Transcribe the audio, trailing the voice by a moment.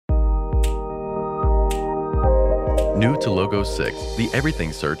New to Logo 6, the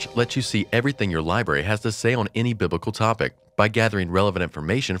Everything search lets you see everything your library has to say on any biblical topic by gathering relevant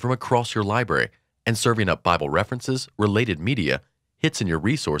information from across your library and serving up Bible references, related media, hits in your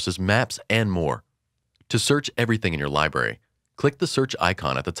resources, maps, and more. To search everything in your library, click the search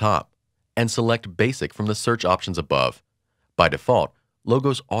icon at the top and select Basic from the search options above. By default,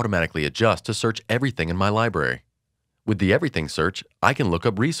 Logos automatically adjust to search everything in my library. With the Everything search, I can look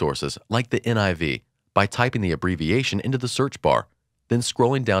up resources like the NIV by typing the abbreviation into the search bar, then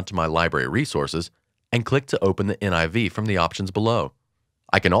scrolling down to my library resources and click to open the NIV from the options below.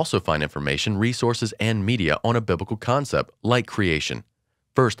 I can also find information, resources, and media on a biblical concept like creation.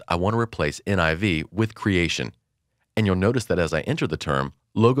 First, I want to replace NIV with creation. And you'll notice that as I enter the term,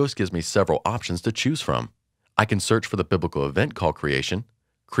 Logos gives me several options to choose from. I can search for the biblical event called creation,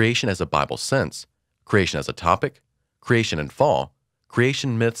 creation as a Bible sense, creation as a topic, creation and fall,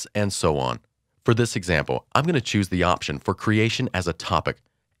 creation myths, and so on. For this example, I'm going to choose the option for creation as a topic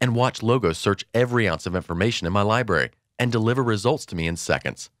and watch Logos search every ounce of information in my library and deliver results to me in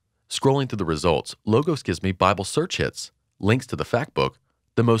seconds. Scrolling through the results, Logos gives me Bible search hits, links to the fact book,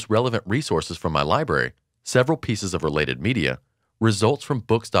 the most relevant resources from my library, several pieces of related media, results from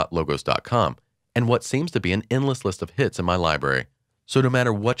books.logos.com, and what seems to be an endless list of hits in my library. So no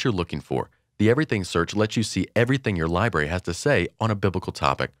matter what you're looking for, the Everything search lets you see everything your library has to say on a biblical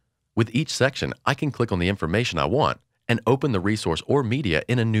topic. With each section, I can click on the information I want and open the resource or media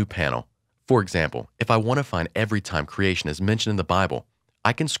in a new panel. For example, if I want to find every time creation is mentioned in the Bible,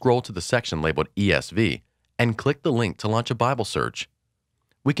 I can scroll to the section labeled ESV and click the link to launch a Bible search.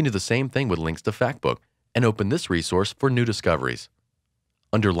 We can do the same thing with links to Factbook and open this resource for new discoveries.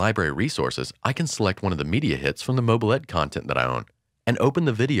 Under Library Resources, I can select one of the media hits from the mobile ed content that I own and open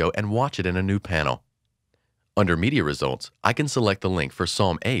the video and watch it in a new panel. Under Media Results, I can select the link for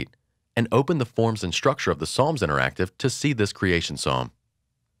Psalm 8 and open the forms and structure of the Psalms Interactive to see this creation psalm.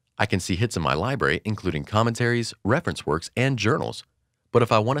 I can see hits in my library, including commentaries, reference works, and journals. But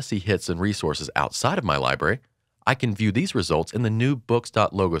if I want to see hits and resources outside of my library, I can view these results in the new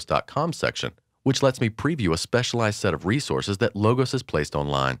books.logos.com section, which lets me preview a specialized set of resources that Logos has placed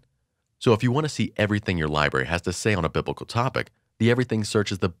online. So if you want to see everything your library has to say on a biblical topic, the Everything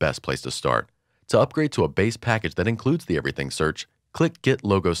search is the best place to start. To upgrade to a base package that includes the Everything search, click Get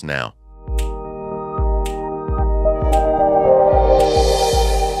Logos now.